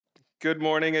Good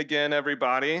morning again,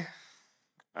 everybody.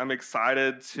 I'm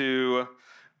excited to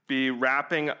be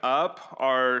wrapping up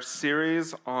our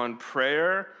series on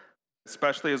prayer,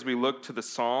 especially as we look to the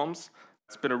Psalms.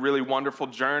 It's been a really wonderful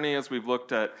journey as we've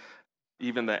looked at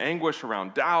even the anguish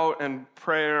around doubt and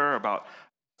prayer, about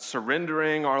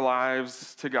surrendering our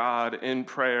lives to God in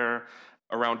prayer,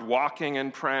 around walking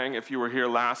and praying. If you were here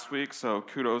last week, so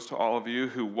kudos to all of you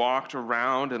who walked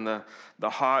around in the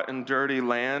hot and dirty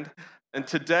land. And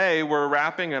today we're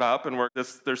wrapping it up, and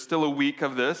there's still a week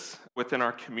of this within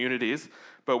our communities,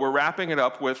 but we're wrapping it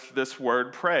up with this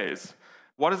word praise.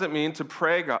 What does it mean to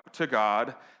pray to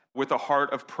God with a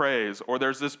heart of praise? Or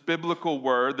there's this biblical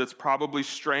word that's probably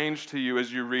strange to you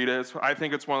as you read it. I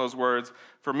think it's one of those words,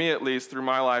 for me at least, through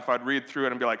my life, I'd read through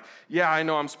it and be like, yeah, I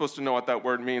know I'm supposed to know what that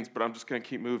word means, but I'm just going to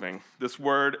keep moving. This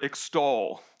word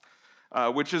extol,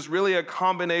 which is really a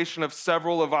combination of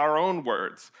several of our own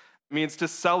words. It means to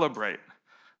celebrate,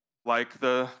 like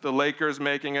the Lakers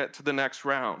making it to the next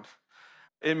round.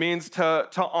 It means to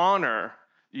honor,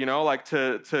 like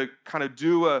to kind of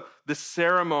do the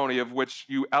ceremony of which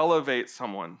you elevate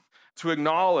someone, to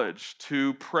acknowledge,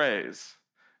 to praise.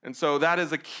 And so that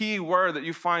is a key word that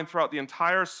you find throughout the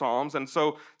entire Psalms. And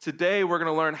so today we're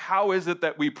going to learn how is it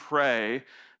that we pray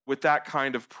with that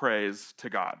kind of praise to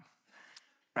God.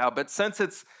 But since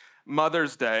it's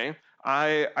Mother's Day,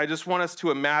 I just want us to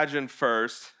imagine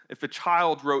first if a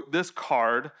child wrote this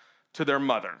card to their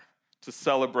mother to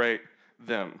celebrate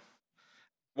them.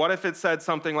 What if it said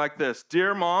something like this?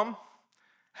 Dear Mom,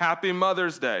 happy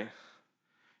Mother's Day.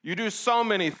 You do so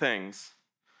many things.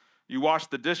 You wash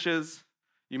the dishes,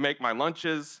 you make my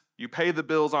lunches, you pay the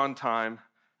bills on time.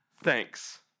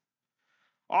 Thanks.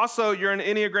 Also, you're an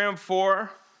Enneagram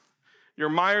 4. Your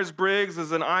Myers-Briggs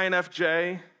is an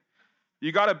INFJ.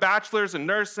 You got a bachelor's in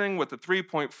nursing with a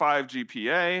 3.5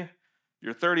 GPA.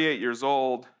 You're 38 years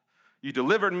old. You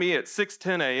delivered me at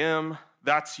 6:10 a.m.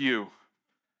 That's you.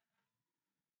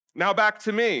 Now back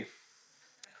to me.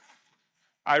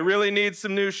 I really need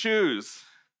some new shoes.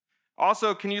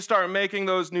 Also, can you start making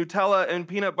those Nutella and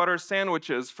peanut butter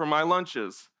sandwiches for my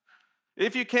lunches?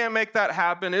 If you can't make that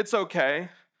happen, it's okay.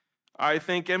 I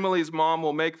think Emily's mom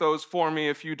will make those for me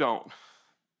if you don't.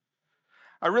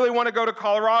 I really want to go to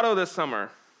Colorado this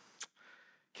summer.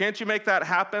 Can't you make that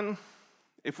happen?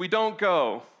 If we don't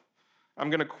go, I'm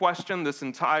going to question this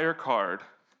entire card.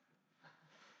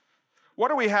 What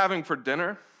are we having for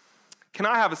dinner? Can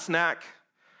I have a snack?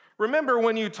 Remember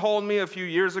when you told me a few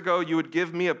years ago you would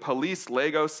give me a police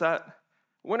Lego set?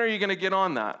 When are you going to get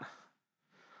on that?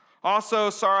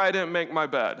 Also, sorry I didn't make my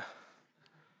bed,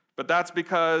 but that's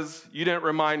because you didn't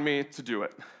remind me to do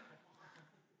it.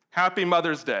 Happy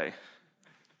Mother's Day.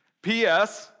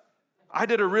 P.S. I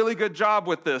did a really good job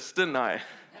with this, didn't I?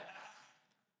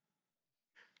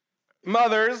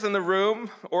 Mothers in the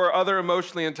room or other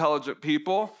emotionally intelligent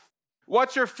people,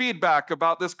 what's your feedback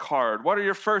about this card? What are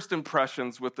your first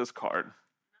impressions with this card?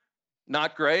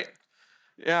 Not great?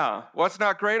 Yeah. What's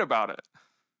not great about it?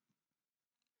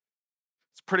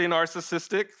 It's pretty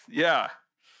narcissistic? Yeah.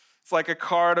 It's like a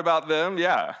card about them?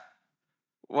 Yeah.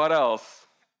 What else?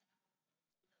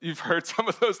 You've heard some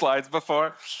of those lines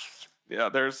before? Yeah,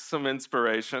 there's some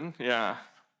inspiration. Yeah.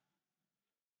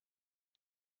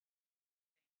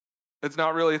 It's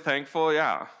not really thankful.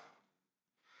 Yeah.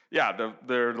 Yeah,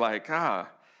 they're like, I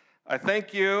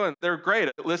thank you. And they're great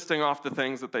at listing off the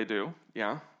things that they do.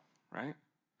 Yeah, right?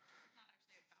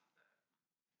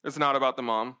 It's not about the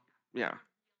mom. Yeah.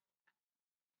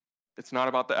 It's not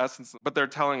about the essence, but they're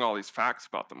telling all these facts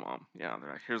about the mom. Yeah,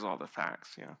 they're like, here's all the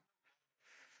facts. Yeah.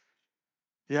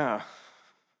 Yeah.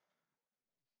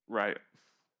 Right.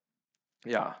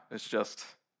 Yeah, it's just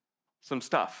some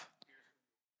stuff.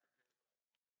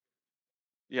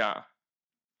 Yeah.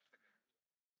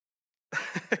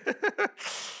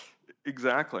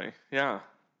 Exactly. Yeah.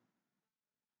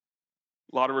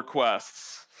 A lot of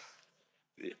requests.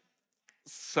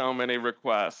 So many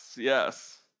requests.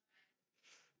 Yes.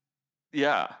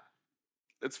 Yeah.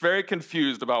 It's very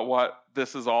confused about what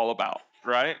this is all about,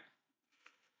 right?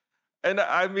 And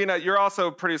I mean, you're also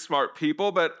pretty smart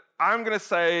people, but I'm going to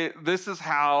say this is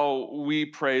how we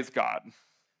praise God.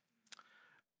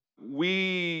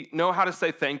 We know how to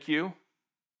say thank you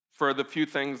for the few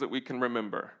things that we can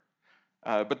remember,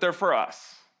 but they're for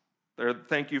us. They're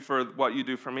thank you for what you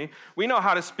do for me. We know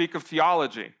how to speak of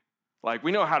theology. Like,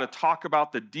 we know how to talk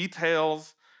about the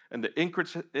details and the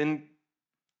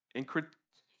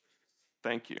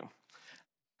thank you.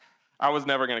 I was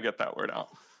never going to get that word out.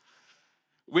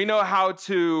 We know how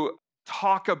to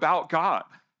talk about God,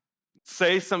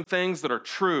 say some things that are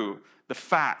true, the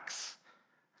facts.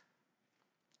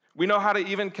 We know how to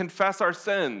even confess our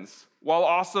sins while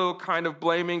also kind of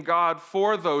blaming God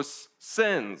for those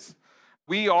sins.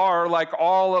 We are like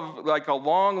a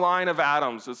long line of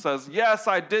Adams. It says, yes,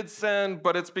 I did sin,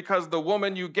 but it's because the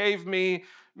woman you gave me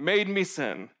made me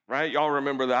sin, right? Y'all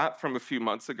remember that from a few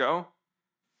months ago.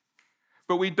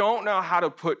 But we don't know how to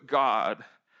put God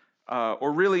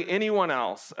or really anyone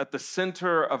else at the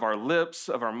center of our lips,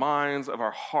 of our minds, of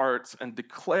our hearts, and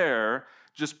declare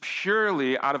just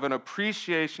purely out of an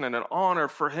appreciation and an honor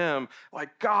for him, like,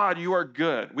 God, you are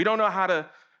good. We don't know how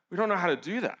to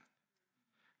do that.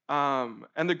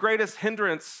 And the greatest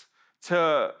hindrance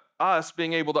to us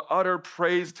being able to utter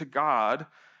praise to God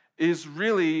is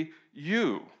really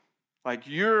you. Like,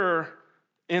 you're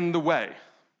in the way.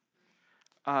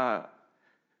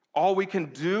 All we can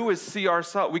do is see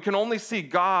ourselves. We can only see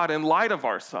God in light of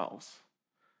ourselves.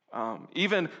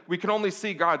 Even we can only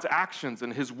see God's actions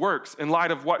and his works in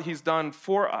light of what he's done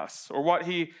for us or what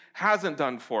he hasn't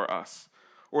done for us,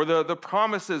 or the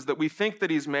promises that we think that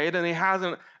he's made and he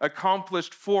hasn't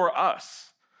accomplished for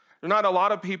us. There are not a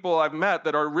lot of people I've met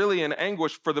that are really in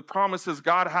anguish for the promises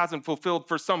God hasn't fulfilled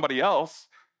for somebody else.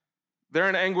 They're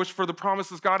in anguish for the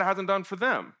promises God hasn't done for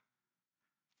them.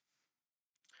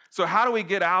 So how do we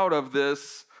get out of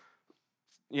this,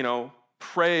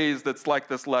 praise that's like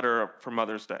this letter for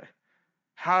Mother's Day?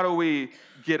 How do we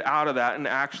get out of that and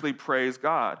actually praise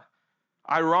God?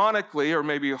 Ironically, or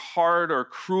maybe hard or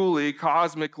cruelly,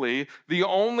 cosmically, the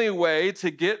only way to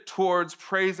get towards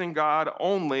praising God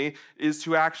only is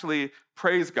to actually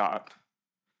praise God.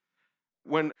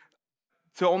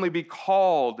 To only be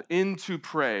called into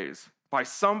praise by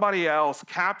somebody else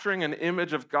capturing an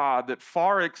image of God that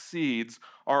far exceeds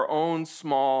our own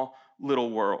small little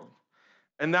world.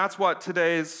 And that's what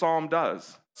today's psalm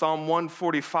does. Psalm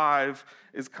 145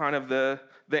 is kind of the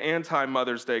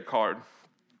anti-Mother's Day card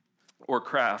or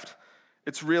craft.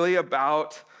 It's really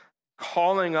about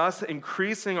calling us,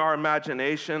 increasing our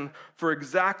imagination for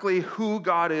exactly who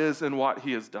God is and what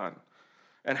he has done,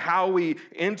 and how we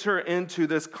enter into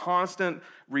this constant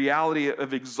reality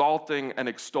of exalting and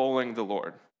extolling the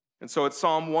Lord. And so it's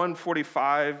Psalm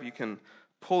 145. You can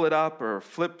pull it up or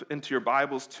flip into your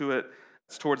Bibles to it.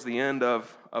 It's towards the end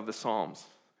of the Psalms.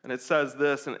 And it says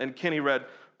this, and Kenny read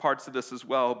parts of this as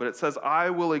well, but it says, I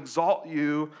will exalt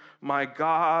you, my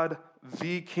God,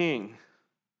 the King.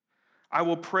 I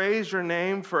will praise your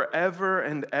name forever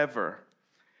and ever.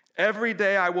 Every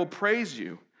day I will praise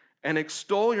you and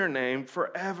extol your name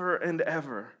forever and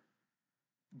ever.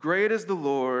 Great is the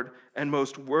Lord and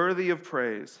most worthy of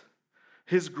praise.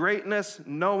 His greatness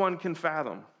no one can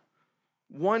fathom.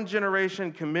 One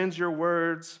generation commends your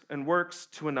words and works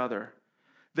to another.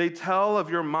 They tell of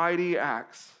your mighty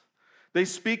acts. They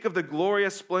speak of the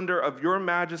glorious splendor of your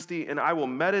majesty, and I will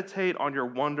meditate on your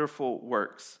wonderful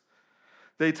works.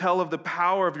 They tell of the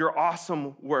power of your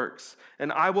awesome works,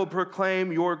 and I will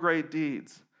proclaim your great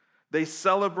deeds. They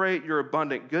celebrate your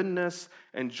abundant goodness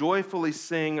and joyfully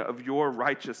sing of your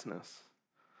righteousness.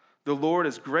 The Lord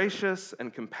is gracious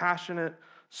and compassionate,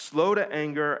 slow to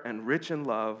anger and rich in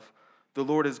love. The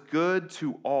Lord is good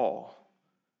to all.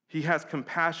 He has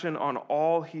compassion on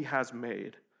all he has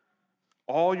made.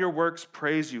 All your works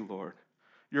praise you, Lord.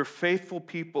 Your faithful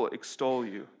people extol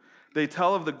you. They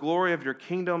tell of the glory of your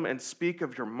kingdom and speak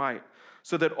of your might,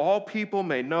 so that all people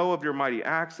may know of your mighty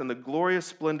acts and the glorious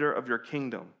splendor of your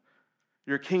kingdom.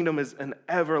 Your kingdom is an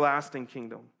everlasting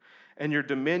kingdom, and your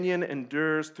dominion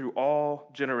endures through all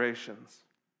generations.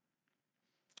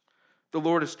 The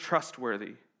Lord is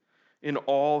trustworthy in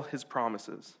all his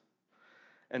promises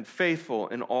and faithful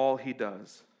in all he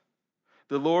does.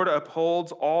 The Lord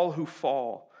upholds all who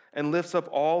fall and lifts up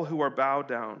all who are bowed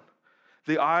down.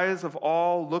 The eyes of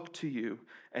all look to you,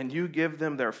 and you give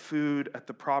them their food at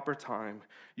the proper time.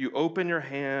 You open your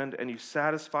hand and you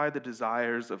satisfy the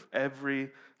desires of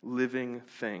every living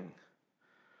thing.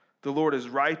 The Lord is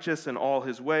righteous in all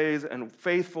his ways and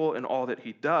faithful in all that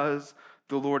he does.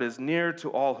 The Lord is near to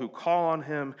all who call on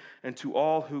him and to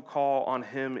all who call on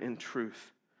him in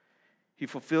truth. He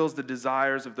fulfills the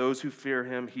desires of those who fear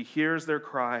him. He hears their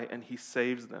cry and he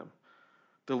saves them.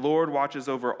 The Lord watches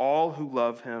over all who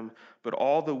love him, but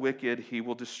all the wicked he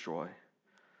will destroy.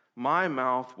 My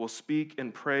mouth will speak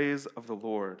in praise of the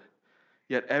Lord.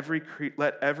 Yet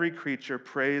let every creature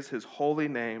praise his holy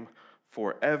name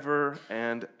forever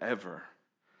and ever.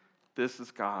 This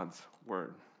is God's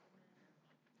word.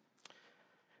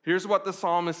 Here's what the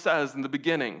psalmist says in the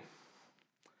beginning.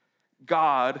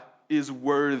 God is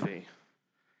worthy.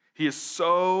 He is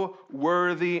so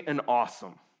worthy and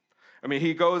awesome. I mean,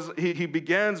 he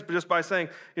begins just by saying,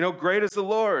 great is the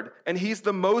Lord, and he's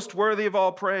the most worthy of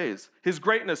all praise. His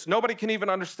greatness, nobody can even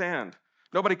understand.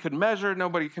 Nobody could measure,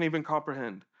 nobody can even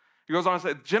comprehend. He goes on to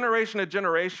say, generation to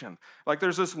generation. Like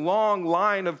there's this long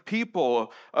line of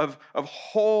people, of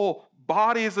whole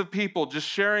bodies of people just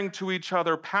sharing to each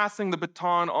other, passing the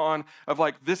baton on of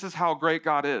like, this is how great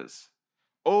God is.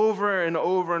 Over and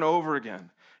over and over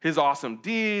again. His awesome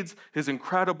deeds, his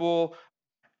incredible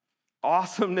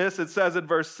awesomeness. It says in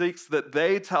verse 6 that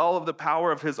they tell of the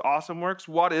power of his awesome works.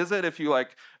 What is it? If you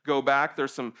like go back,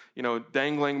 there's some,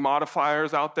 dangling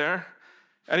modifiers out there.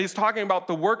 And he's talking about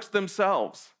the works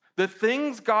themselves. The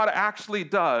things God actually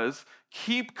does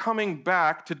keep coming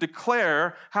back to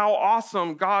declare how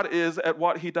awesome God is at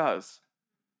what he does.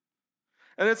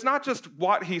 And it's not just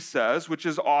what he says, which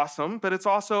is awesome, but it's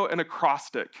also an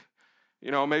acrostic.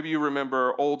 Maybe you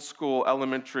remember old school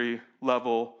elementary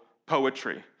level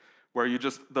poetry, where you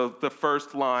just, the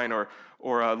first line,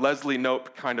 or a Leslie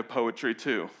Knope kind of poetry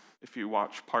too, if you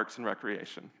watch Parks and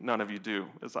Recreation. None of you do,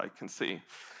 as I can see.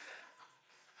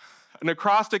 An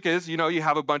acrostic is, you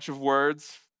have a bunch of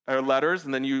words or letters,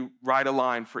 and then you write a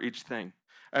line for each thing.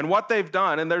 And what they've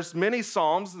done, and there's many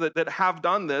Psalms that have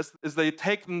done this, is they've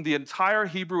taken the entire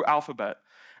Hebrew alphabet,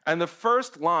 and the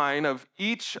first line of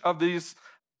each of these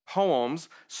poems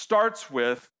starts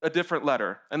with a different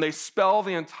letter, and they spell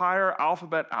the entire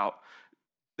alphabet out.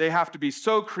 They have to be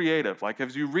so creative. Like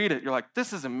as you read it, you're like,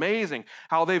 this is amazing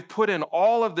how they've put in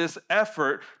all of this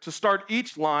effort to start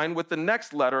each line with the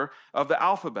next letter of the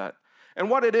alphabet. And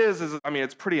what it is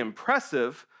it's pretty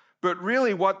impressive, but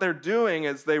really what they're doing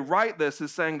as they write this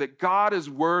is saying that God is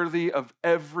worthy of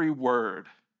every word,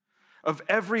 of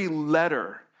every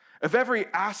letter, of every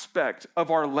aspect of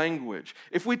our language.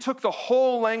 If we took the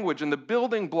whole language and the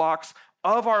building blocks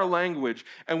of our language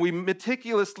and we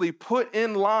meticulously put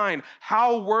in line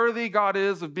how worthy God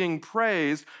is of being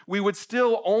praised, we would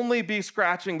still only be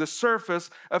scratching the surface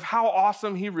of how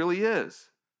awesome he really is.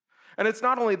 And it's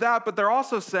not only that, but they're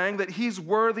also saying that he's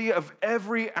worthy of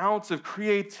every ounce of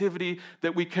creativity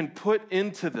that we can put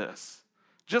into this,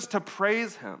 just to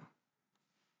praise him.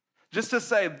 Just to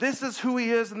say, this is who he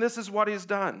is and this is what he's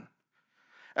done.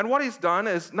 And what he's done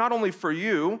is not only for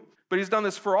you, but he's done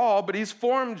this for all, but he's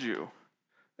formed you.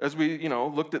 As we,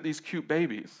 looked at these cute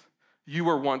babies. You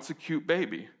were once a cute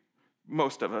baby,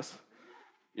 most of us.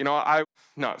 I'm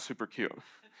not super cute.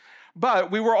 But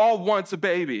we were all once a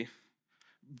baby.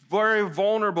 Very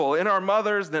vulnerable in our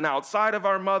mothers, then outside of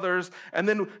our mothers. And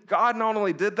then God not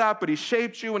only did that, but he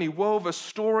shaped you and he wove a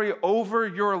story over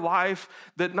your life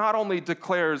that not only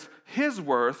declares his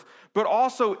worth, but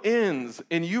also ends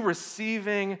in you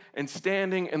receiving and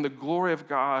standing in the glory of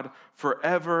God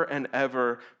forever and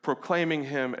ever, proclaiming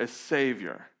him as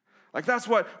Savior. Like that's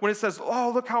what, when it says, oh,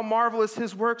 look how marvelous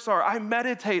his works are, I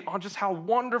meditate on just how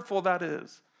wonderful that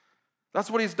is.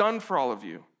 That's what he's done for all of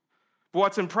you. But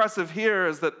what's impressive here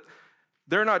is that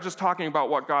they're not just talking about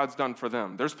what God's done for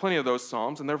them. There's plenty of those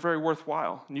Psalms, and they're very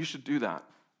worthwhile, and you should do that.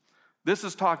 This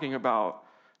is talking about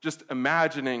just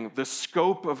imagining the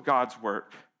scope of God's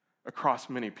work across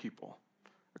many people,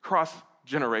 across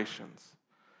generations.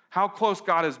 How close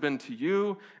God has been to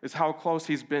you is how close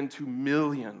he's been to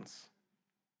millions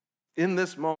in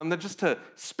this moment. And then just to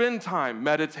spend time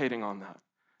meditating on that,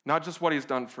 not just what he's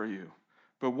done for you,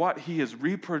 but what he is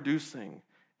reproducing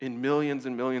in millions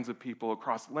and millions of people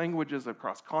across languages,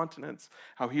 across continents,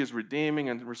 how he is redeeming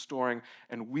and restoring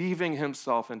and weaving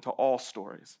himself into all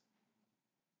stories.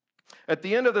 At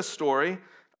the end of the story,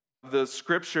 the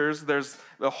scriptures, there's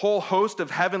a whole host of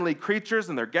heavenly creatures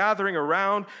and they're gathering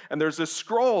around and there's a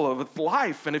scroll of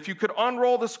life. And if you could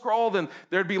unroll the scroll, then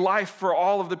there'd be life for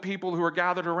all of the people who are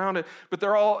gathered around it. But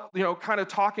they're all, kind of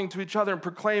talking to each other and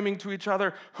proclaiming to each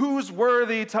other, who's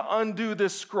worthy to undo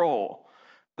this scroll?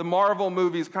 The Marvel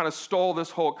movies kind of stole this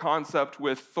whole concept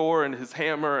with Thor and his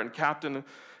hammer and Captain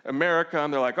America,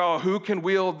 and they're like, oh, who can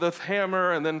wield this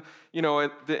hammer? And then,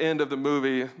 at the end of the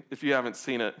movie, if you haven't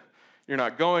seen it, you're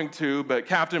not going to, but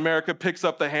Captain America picks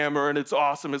up the hammer, and it's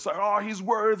awesome. It's like, oh, he's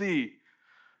worthy.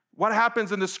 What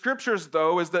happens in the scriptures,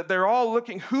 though, is that they're all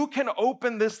looking, who can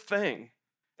open this thing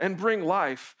and bring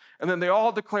life? And then they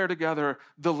all declare together,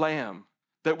 the Lamb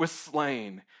that was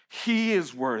slain. He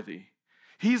is worthy.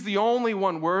 He's the only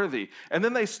one worthy. And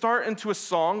then they start into a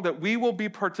song that we will be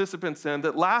participants in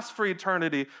that lasts for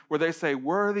eternity, where they say,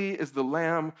 worthy is the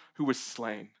Lamb who was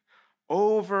slain.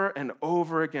 Over and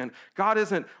over again. God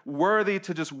isn't worthy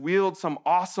to just wield some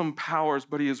awesome powers,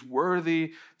 but he is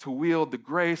worthy to wield the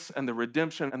grace and the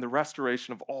redemption and the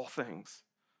restoration of all things.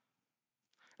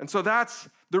 And so that's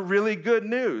the really good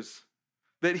news,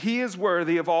 that he is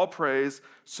worthy of all praise,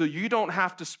 so you don't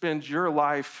have to spend your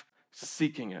life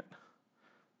seeking it,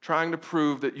 trying to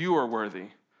prove that you are worthy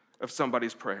of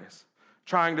somebody's praise,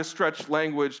 trying to stretch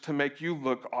language to make you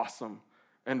look awesome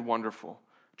and wonderful,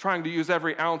 trying to use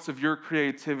every ounce of your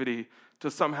creativity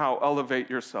to somehow elevate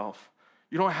yourself.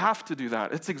 You don't have to do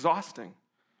that. It's exhausting.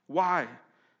 Why?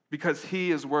 Because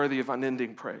he is worthy of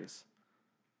unending praise.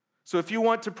 So if you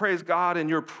want to praise God in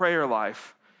your prayer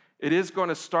life, it is going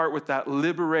to start with that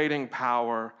liberating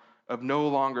power of no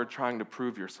longer trying to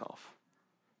prove yourself,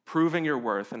 proving your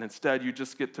worth, and instead you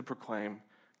just get to proclaim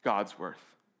God's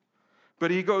worth.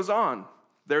 But he goes on.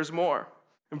 There's more.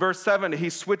 In verse 7, he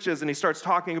switches and he starts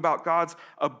talking about God's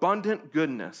abundant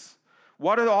goodness.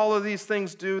 What do all of these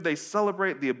things do? They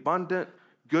celebrate the abundant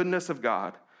goodness of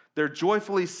God. They're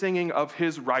joyfully singing of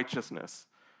his righteousness.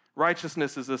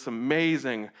 Righteousness is this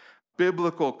amazing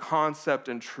biblical concept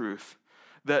and truth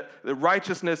that the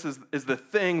righteousness is the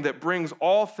thing that brings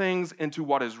all things into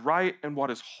what is right and what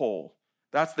is whole.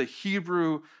 That's the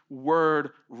Hebrew word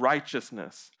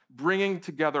righteousness, bringing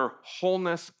together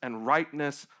wholeness and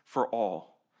rightness for all.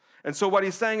 And so what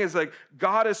he's saying is like,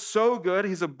 God is so good,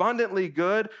 he's abundantly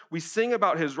good. We sing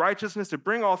about his righteousness to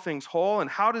bring all things whole. And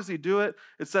how does he do it?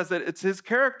 It says that it's his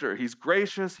character. He's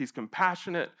gracious, he's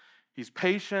compassionate, he's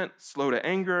patient, slow to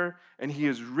anger, and he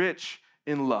is rich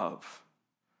in love.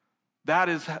 That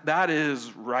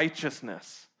is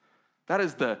righteousness. That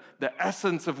is the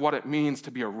essence of what it means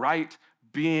to be a right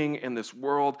being in this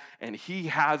world, and he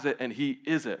has it and he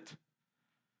is it.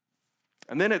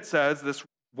 And then it says this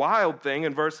wild thing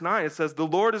in verse 9. It says, the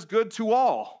Lord is good to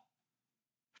all.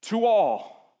 To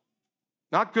all.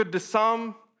 Not good to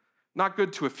some, not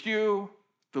good to a few.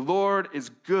 The Lord is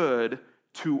good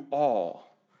to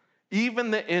all.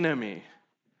 Even the enemy,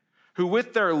 who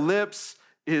with their lips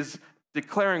is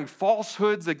declaring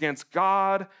falsehoods against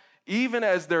God, even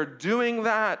as they're doing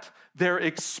that, they're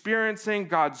experiencing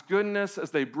God's goodness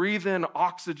as they breathe in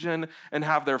oxygen and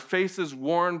have their faces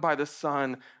warmed by the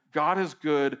sun. God is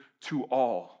good to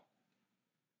all.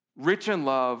 Rich in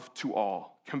love to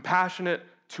all. Compassionate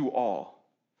to all.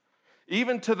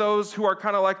 Even to those who are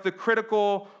kind of like the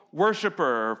critical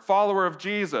worshiper or follower of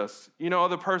Jesus. You know,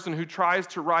 the person who tries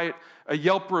to write a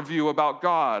Yelp review about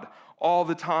God all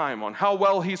the time on how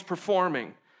well he's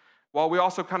performing. While we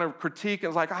also kind of critique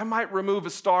and like, I might remove a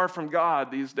star from God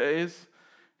these days.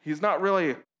 He's not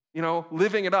really,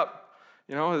 living it up.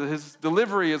 His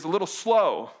delivery is a little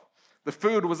slow. The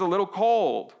food was a little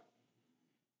cold.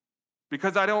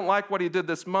 Because I don't like what he did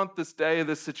this month, this day,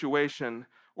 this situation,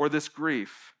 or this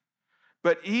grief.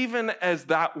 But even as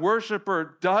that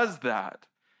worshiper does that,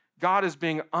 God is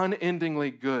being unendingly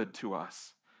good to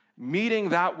us. Meeting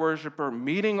that worshiper,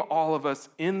 meeting all of us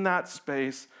in that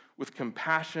space with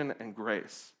compassion and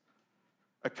grace.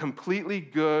 A completely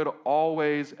good,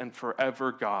 always and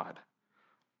forever God.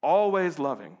 Always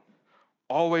loving,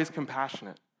 always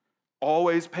compassionate,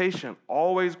 always patient,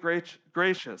 always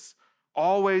gracious,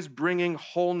 always bringing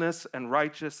wholeness and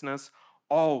righteousness,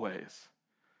 always.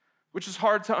 Which is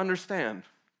hard to understand,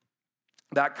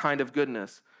 that kind of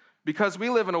goodness. Because we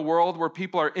live in a world where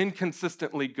people are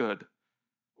inconsistently good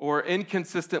or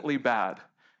inconsistently bad.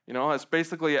 It's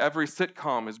basically every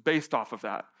sitcom is based off of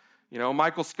that.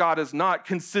 Michael Scott is not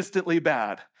consistently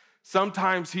bad.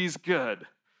 Sometimes he's good.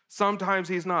 Sometimes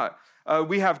he's not.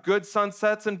 We have good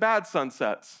sunsets and bad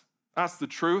sunsets. That's the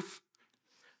truth.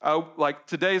 Like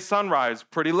today's sunrise,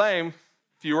 pretty lame.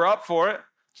 If you were up for it,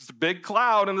 just a big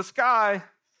cloud in the sky.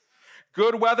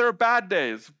 Good weather, bad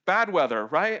days. Bad weather,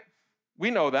 right?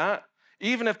 We know that.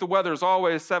 Even if the weather is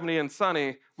always 70 and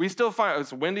sunny, we still find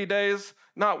it's windy days,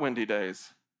 not windy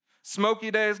days. Smoky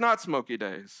days, not smoky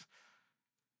days.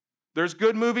 There's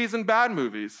good movies and bad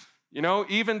movies.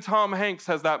 Even Tom Hanks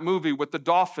has that movie with the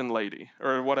dolphin lady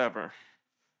or whatever.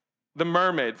 The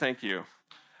mermaid, thank you.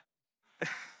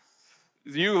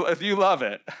 You love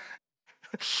it.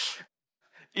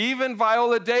 Even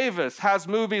Viola Davis has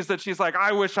movies that she's like,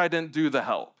 I wish I didn't do the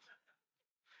help.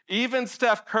 Even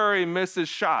Steph Curry misses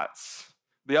shots.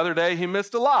 The other day, he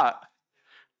missed a lot.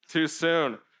 Too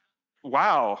soon.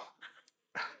 Wow.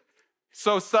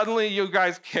 So suddenly you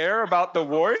guys care about the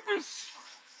Warriors?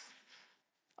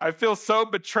 I feel so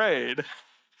betrayed.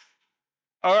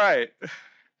 All right.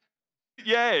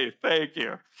 Yay, thank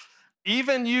you.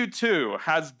 Even U2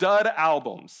 has dud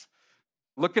albums.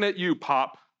 Looking at you,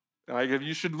 Pop. Like, if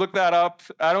you should look that up.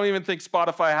 I don't even think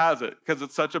Spotify has it because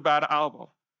it's such a bad album.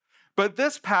 But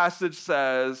this passage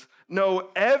says, no,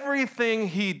 everything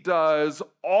he does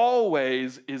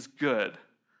always is good.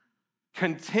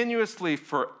 Continuously,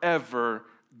 forever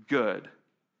good.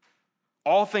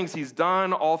 All things he's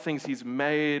done, all things he's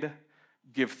made,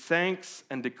 give thanks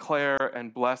and declare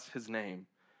and bless his name.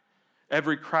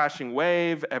 Every crashing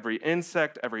wave, every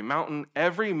insect, every mountain,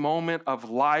 every moment of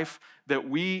life that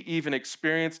we even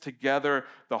experience together,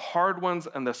 the hard ones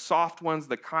and the soft ones,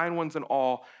 the kind ones and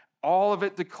all of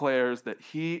it declares that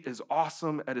he is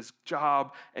awesome at his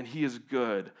job and he is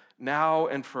good now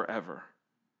and forever.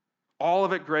 All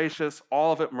of it gracious,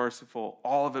 all of it merciful,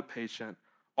 all of it patient,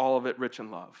 all of it rich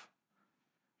in love.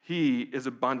 He is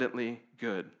abundantly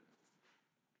good.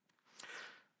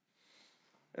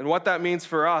 And what that means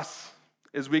for us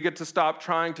is we get to stop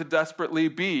trying to desperately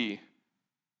be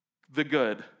the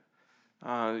good.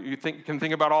 You can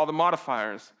think about all the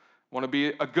modifiers. Want to be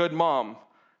a good mom.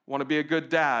 Want to be a good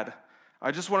dad.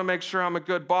 I just want to make sure I'm a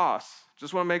good boss.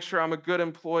 Just want to make sure I'm a good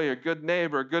employee, a good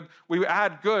neighbor, good. We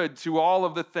add good to all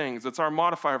of the things. It's our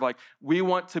modifier of like, we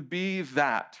want to be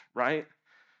that, right?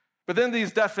 But then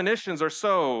these definitions are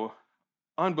so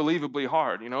unbelievably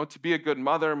hard. To be a good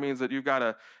mother means that you've got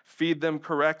to feed them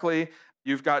correctly.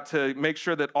 You've got to make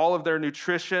sure that all of their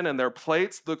nutrition and their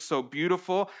plates look so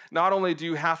beautiful. Not only do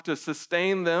you have to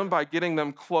sustain them by getting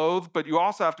them clothed, but you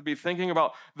also have to be thinking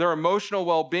about their emotional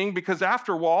well-being, because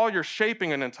after all, you're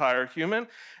shaping an entire human.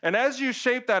 And as you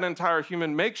shape that entire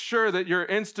human, make sure that you're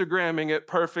Instagramming it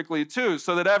perfectly too,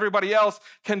 so that everybody else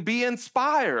can be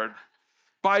inspired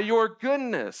by your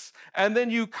goodness. And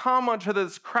then you come onto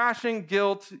this crashing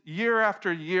guilt year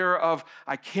after year of,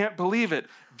 I can't believe it.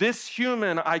 This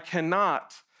human I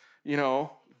cannot,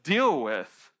 deal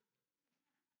with.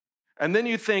 And then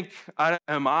you think,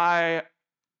 am I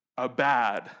a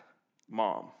bad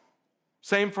mom?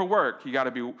 Same for work. You got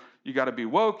to be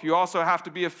woke. You also have to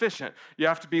be efficient. You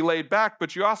have to be laid back,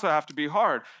 but you also have to be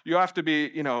hard. You have to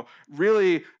be,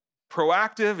 really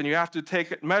proactive, and you have to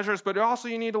take measures, but also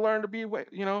you need to learn to be,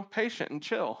 patient and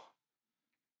chill.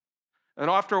 And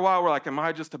after a while, we're like, am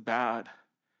I just a bad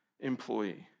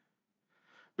employee?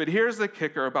 But here's the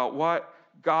kicker about what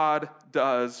God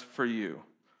does for you.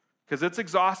 Because it's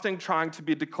exhausting trying to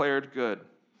be declared good.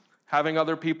 Having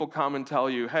other people come and tell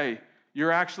you, hey,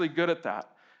 you're actually good at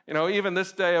that. Even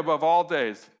this day above all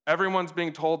days, everyone's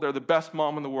being told they're the best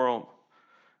mom in the world.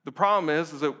 The problem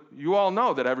is that you all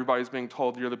know that everybody's being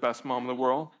told you're the best mom in the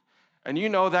world, and you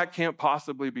know that can't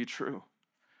possibly be true.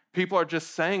 People are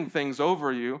just saying things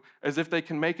over you as if they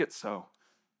can make it so.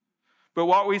 But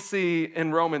what we see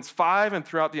in Romans 5 and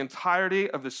throughout the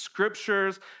entirety of the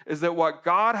scriptures is that what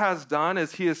God has done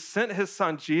is he has sent his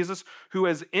son Jesus, who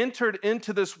has entered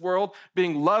into this world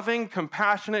being loving,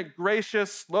 compassionate,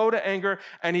 gracious, slow to anger,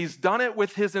 and he's done it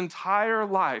with his entire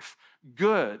life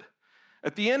good.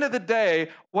 At the end of the day,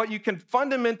 what you can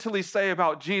fundamentally say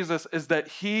about Jesus is that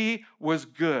he was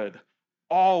good,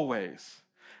 always.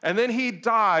 And then he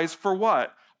dies for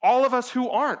what? All of us who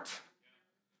aren't.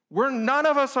 None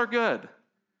of us are good.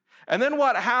 And then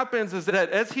what happens is that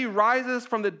as he rises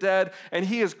from the dead and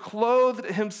he has clothed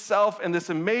himself in this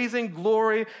amazing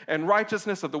glory and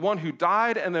righteousness of the one who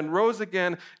died and then rose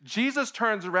again, Jesus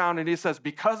turns around and he says,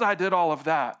 because I did all of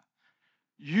that,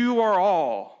 you are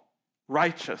all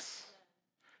righteous.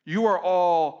 You are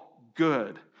all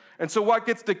good. And so what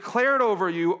gets declared over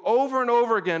you over and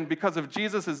over again because of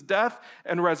Jesus' death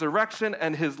and resurrection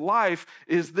and his life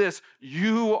is this: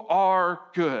 you are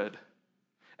good.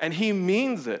 And he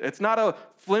means it. It's not a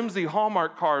flimsy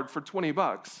Hallmark card for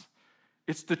 $20.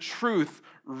 It's the truth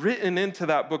written into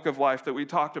that book of life that we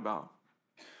talked about.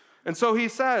 And so he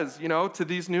says, to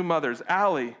these new mothers,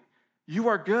 Allie, you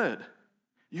are good.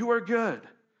 You are good.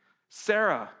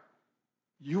 Sarah,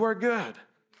 you are good.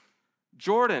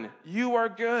 Jordan, you are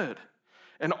good.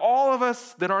 And all of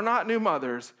us that are not new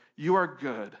mothers, you are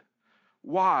good.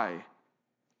 Why?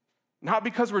 Not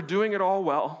because we're doing it all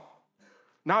well.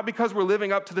 Not because we're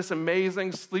living up to this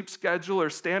amazing sleep schedule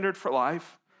or standard for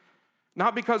life.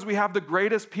 Not because we have the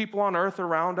greatest people on earth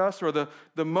around us or the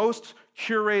most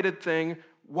curated thing.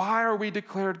 Why are we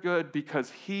declared good? Because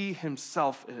he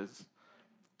himself is.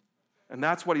 And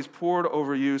that's what he's poured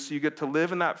over you, so you get to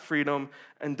live in that freedom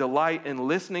and delight in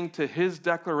listening to his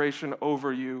declaration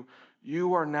over you.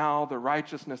 You are now the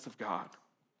righteousness of God.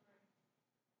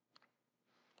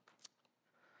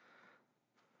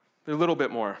 A little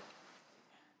bit more.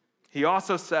 He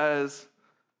also says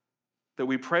that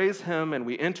we praise him and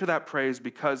we enter that praise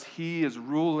because he is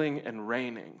ruling and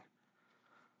reigning.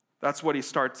 That's what he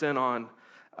starts in on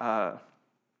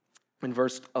in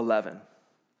verse 11.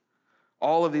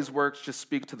 All of these works just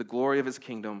speak to the glory of his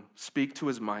kingdom, speak to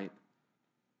his might,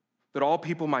 that all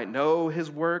people might know his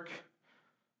work.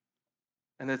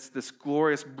 And it's this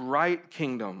glorious, bright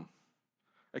kingdom,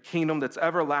 a kingdom that's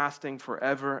everlasting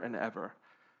forever and ever.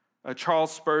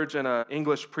 Charles Spurgeon, an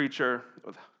English preacher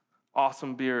with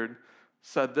awesome beard,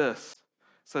 said this.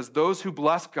 Says, those who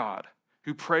bless God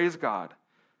who praise God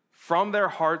from their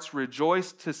hearts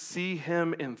rejoice to see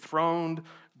him enthroned,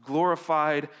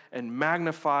 glorified, and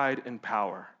magnified in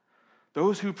power.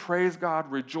 Those who praise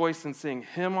God rejoice in seeing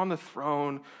him on the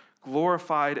throne,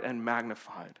 glorified and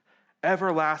magnified.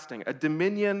 Everlasting, a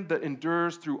dominion that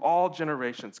endures through all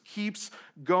generations, keeps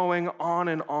going on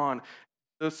and on.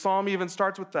 The psalm even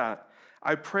starts with that.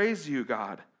 I praise you,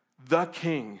 God, the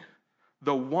King,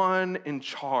 the one in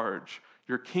charge,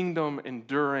 your kingdom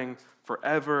enduring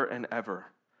forever and ever.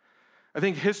 I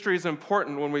think history is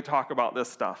important when we talk about this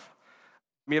stuff.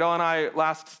 Mira and I,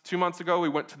 last 2 months ago, we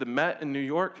went to the Met in New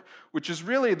York, which is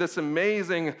really this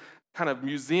amazing kind of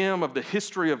museum of the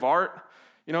history of art.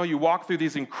 You know, you walk through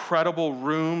these incredible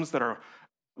rooms that are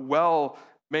well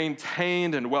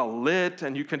maintained and well lit,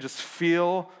 and you can just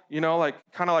feel, you know, like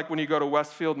kind of like when you go to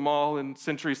Westfield Mall in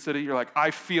Century City, you're like,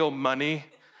 I feel money.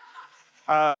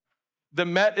 The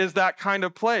Met is that kind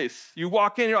of place. You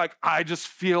walk in, you're like, I just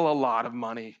feel a lot of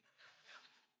money.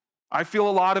 I feel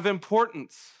a lot of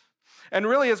importance. And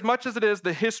really, as much as it is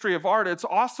the history of art, it's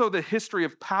also the history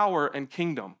of power and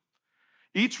kingdom.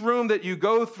 Each room that you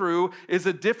go through is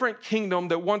a different kingdom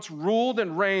that once ruled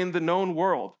and reigned the known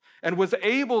world and was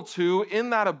able to, in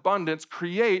that abundance,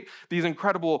 create these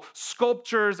incredible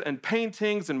sculptures and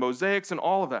paintings and mosaics and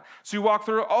all of that. So you walk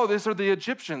through, oh, these are the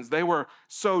Egyptians. They were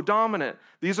so dominant.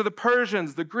 These are the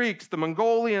Persians, the Greeks, the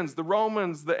Mongolians, the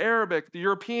Romans, the Arabic, the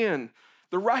European,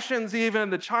 the Russians even,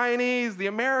 the Chinese, the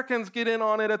Americans get in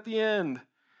on it at the end.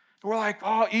 We're like,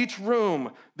 oh, each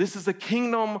room, this is a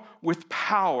kingdom with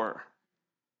power.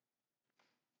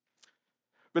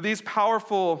 But these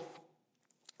powerful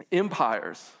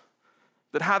empires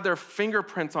that had their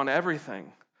fingerprints on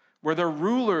everything, where their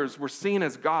rulers were seen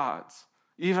as gods,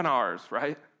 even ours,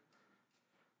 right?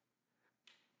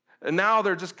 And now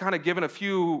they're just kind of given a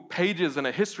few pages in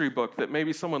a history book that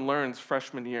maybe someone learns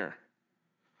freshman year.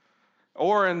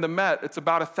 Or in the Met, it's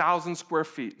about 1,000 square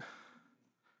feet.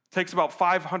 It takes about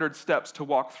 500 steps to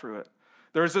walk through it.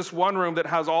 There's this one room that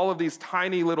has all of these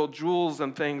tiny little jewels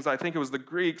and things. I think it was the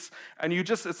Greeks. And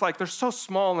it's like they're so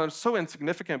small and they're so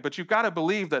insignificant. But you've got to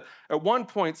believe that at one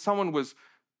point someone was,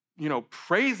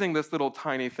 praising this little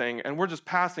tiny thing. And we're just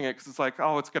passing it because it's like,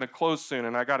 oh, it's going to close soon.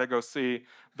 And I got to go see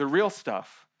the real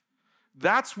stuff.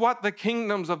 That's what the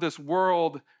kingdoms of this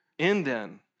world end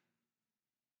in.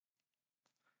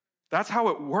 That's how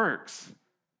it works.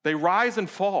 They rise and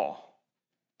fall.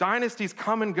 Dynasties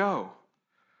come and go.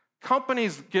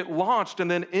 Companies get launched and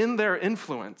then end their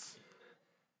influence.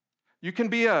 You can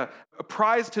be a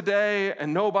prize today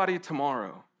and nobody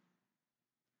tomorrow.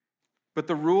 But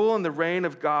the rule and the reign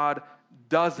of God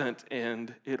doesn't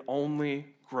end, it only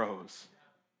grows.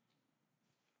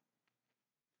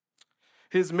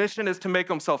 His mission is to make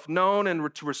himself known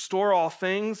and to restore all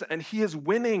things, and he is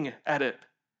winning at it.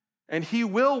 And he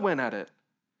will win at it.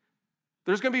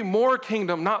 There's going to be more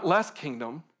kingdom, not less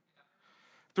kingdom.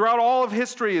 Throughout all of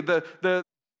history, the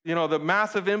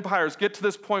massive empires get to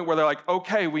this point where they're like,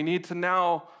 okay, we need to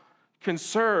now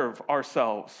conserve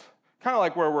ourselves. Kind of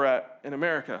like where we're at in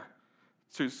America.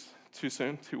 Too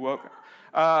soon, too woke.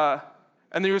 And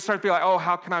then you start to be like, oh,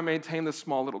 how can I maintain this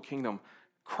small little kingdom?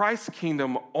 Christ's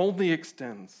kingdom only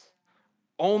extends,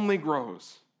 only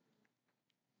grows.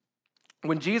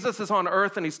 When Jesus is on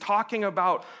earth and he's talking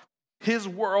about his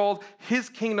world, his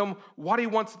kingdom, what he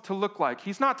wants it to look like,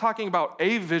 he's not talking about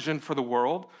a vision for the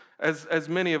world, as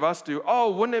many of us do.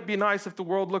 Oh, wouldn't it be nice if the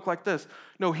world looked like this?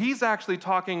 No, he's actually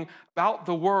talking about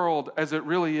the world as it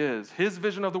really is. His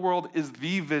vision of the world is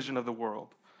the vision of the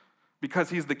world because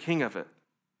he's the king of it,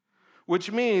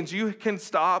 which means you can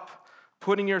stop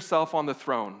putting yourself on the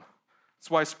throne.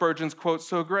 That's why Spurgeon's quote's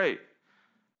so great.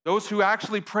 Those who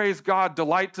actually praise God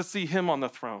delight to see him on the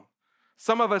throne.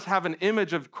 Some of us have an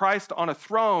image of Christ on a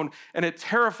throne, and it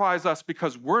terrifies us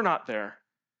because we're not there.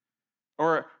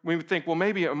 Or we think, well,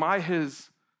 maybe am I his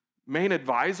main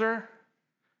advisor?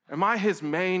 Am I his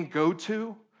main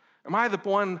go-to? Am I the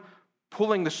one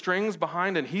pulling the strings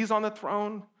behind and he's on the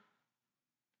throne?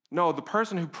 No, the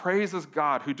person who praises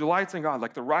God, who delights in God,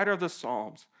 like the writer of the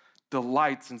Psalms,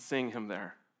 delights in seeing him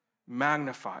there,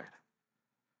 magnified.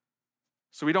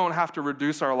 So we don't have to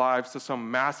reduce our lives to some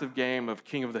massive game of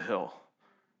King of the Hill,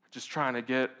 just trying to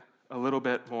get a little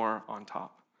bit more on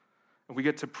top. And we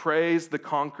get to praise the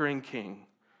conquering king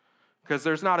because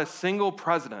there's not a single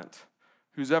president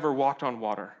who's ever walked on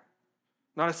water.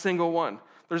 Not a single one.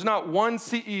 There's not one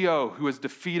CEO who has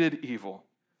defeated evil.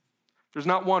 There's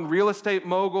not one real estate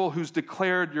mogul who's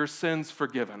declared your sins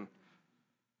forgiven.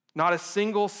 Not a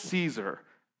single Caesar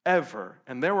ever,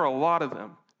 and there were a lot of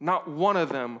them, not one of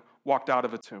them walked out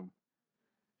of a tomb.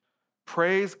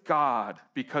 Praise God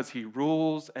because he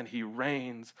rules and he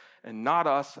reigns, and not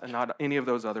us and not any of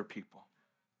those other people.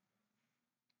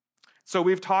 So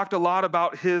we've talked a lot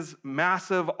about his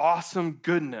massive, awesome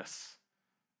goodness.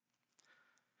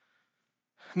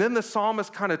 And then the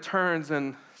psalmist kind of turns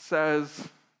and says,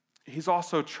 he's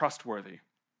also trustworthy.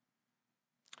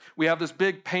 We have this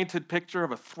big painted picture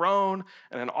of a throne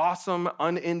and an awesome,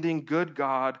 unending, good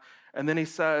God. And then he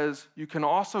says, you can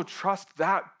also trust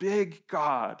that big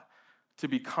God to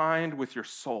be kind with your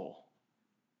soul.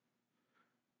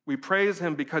 We praise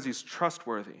him because he's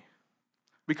trustworthy,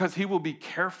 because he will be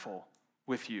careful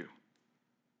with you.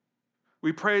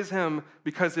 We praise him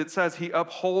because it says he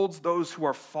upholds those who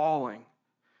are falling.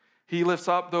 He lifts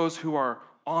up those who are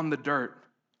on the dirt,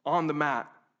 on the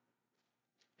mat.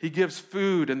 He gives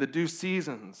food in the due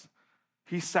seasons.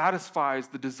 He satisfies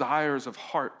the desires of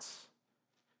hearts.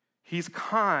 He's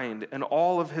kind in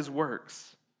all of his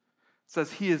works. It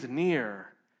says he is near,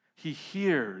 he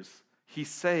hears, he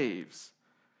saves.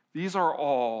 These are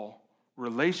all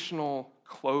relational,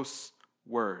 close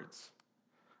words.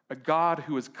 A God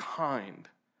who is kind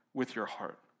with your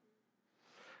heart.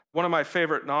 One of my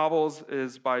favorite novels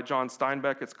is by John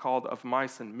Steinbeck. It's called Of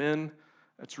Mice and Men.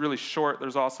 It's really short.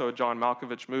 There's also a John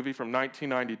Malkovich movie from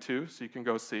 1992, so you can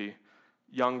go see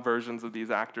young versions of these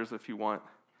actors if you want.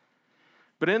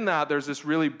 But in that, there's this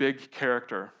really big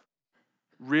character,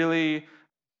 really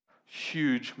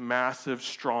huge, massive,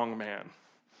 strong man.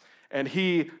 And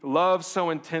he loves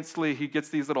so intensely, he gets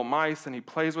these little mice and he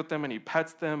plays with them and he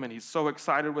pets them and he's so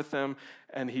excited with them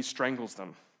and he strangles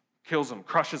them, kills them,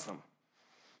 crushes them.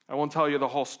 I won't tell you the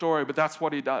whole story, but that's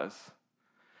what he does.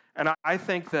 And I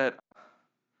think that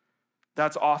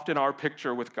that's often our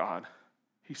picture with God.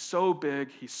 He's so big,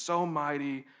 he's so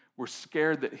mighty, we're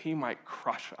scared that he might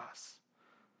crush us.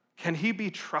 Can he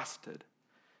be trusted?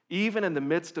 Even in the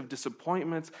midst of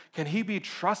disappointments, can he be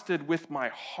trusted with my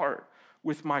heart,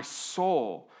 with my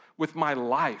soul, with my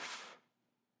life?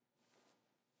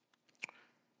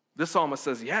 This psalmist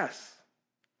says yes.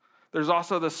 There's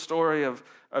also the story of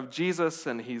Jesus,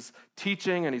 and he's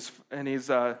teaching, and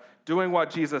he's doing what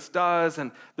Jesus does,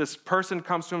 and this person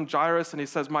comes to him, Jairus, and he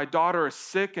says, my daughter is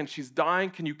sick, and she's dying.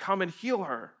 Can you come and heal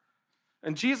her?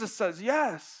 And Jesus says,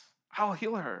 yes, I'll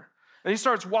heal her. And he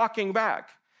starts walking back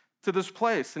to this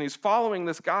place, and he's following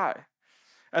this guy.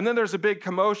 And then there's a big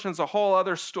commotion, it's a whole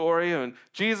other story, and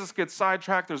Jesus gets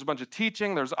sidetracked, there's a bunch of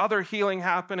teaching, there's other healing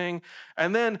happening,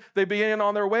 and then they begin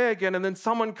on their way again, and then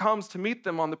someone comes to meet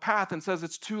them on the path and says,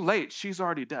 it's too late, she's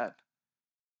already dead.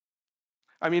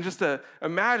 I mean, just to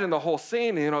imagine the whole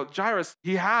scene, Jairus,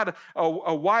 he had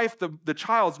a wife, the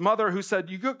child's mother, who said,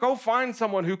 you go find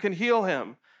someone who can heal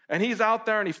him. And he's out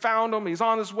there, and he found him, he's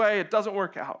on his way, it doesn't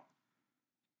work out.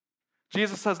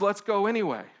 Jesus says, let's go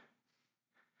anyway.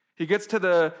 He gets to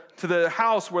the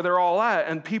house where they're all at,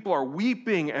 and people are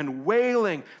weeping and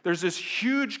wailing. There's this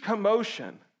huge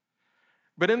commotion.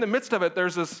 But in the midst of it,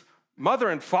 there's this mother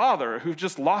and father who've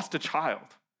just lost a child.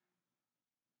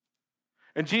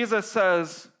 And Jesus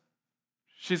says,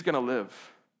 she's going to live.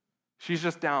 She's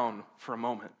just down for a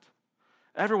moment.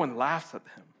 Everyone laughs at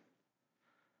him.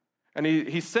 And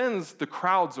he sends the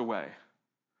crowds away.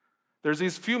 There's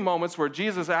these few moments where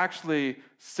Jesus actually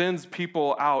sends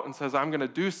people out and says, I'm going to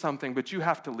do something, but you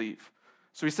have to leave.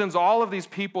 So he sends all of these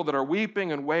people that are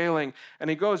weeping and wailing, and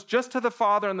he goes just to the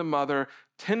father and the mother,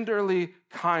 tenderly,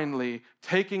 kindly,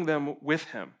 taking them with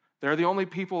him. They're the only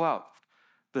people out.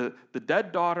 The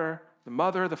dead daughter, the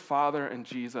mother, the father, and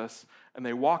Jesus, and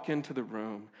they walk into the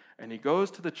room, and he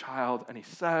goes to the child, and he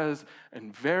says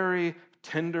in very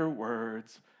tender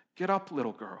words, get up,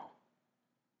 little girl.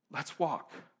 Let's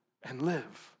walk and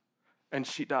live. And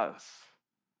she does.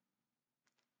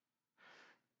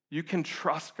 You can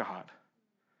trust God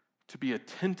to be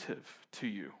attentive to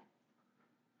you.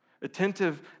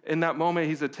 Attentive in that moment,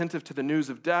 he's attentive to the news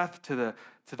of death, to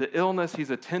the illness. He's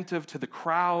attentive to the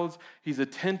crowds. He's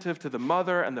attentive to the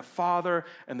mother and the father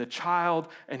and the child.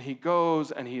 And he goes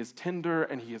and he is tender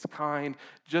and he is kind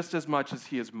just as much as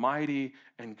he is mighty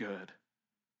and good.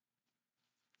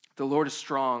 The Lord is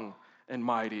strong and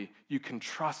mighty. You can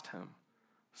trust him,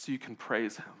 so you can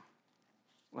praise him.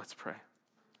 Let's pray.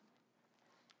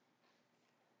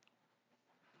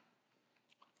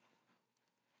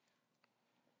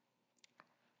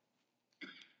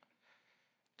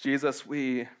 Jesus,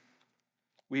 we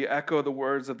echo the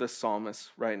words of this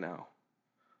psalmist right now,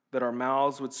 that our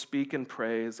mouths would speak in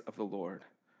praise of the Lord,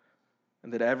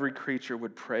 and that every creature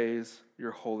would praise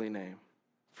your holy name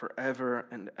forever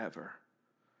and ever.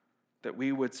 That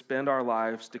we would spend our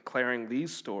lives declaring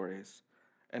these stories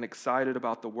and excited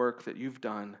about the work that you've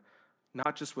done,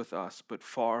 not just with us, but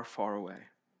far, far away.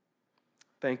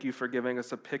 Thank you for giving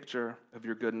us a picture of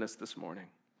your goodness this morning.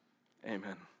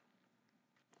 Amen.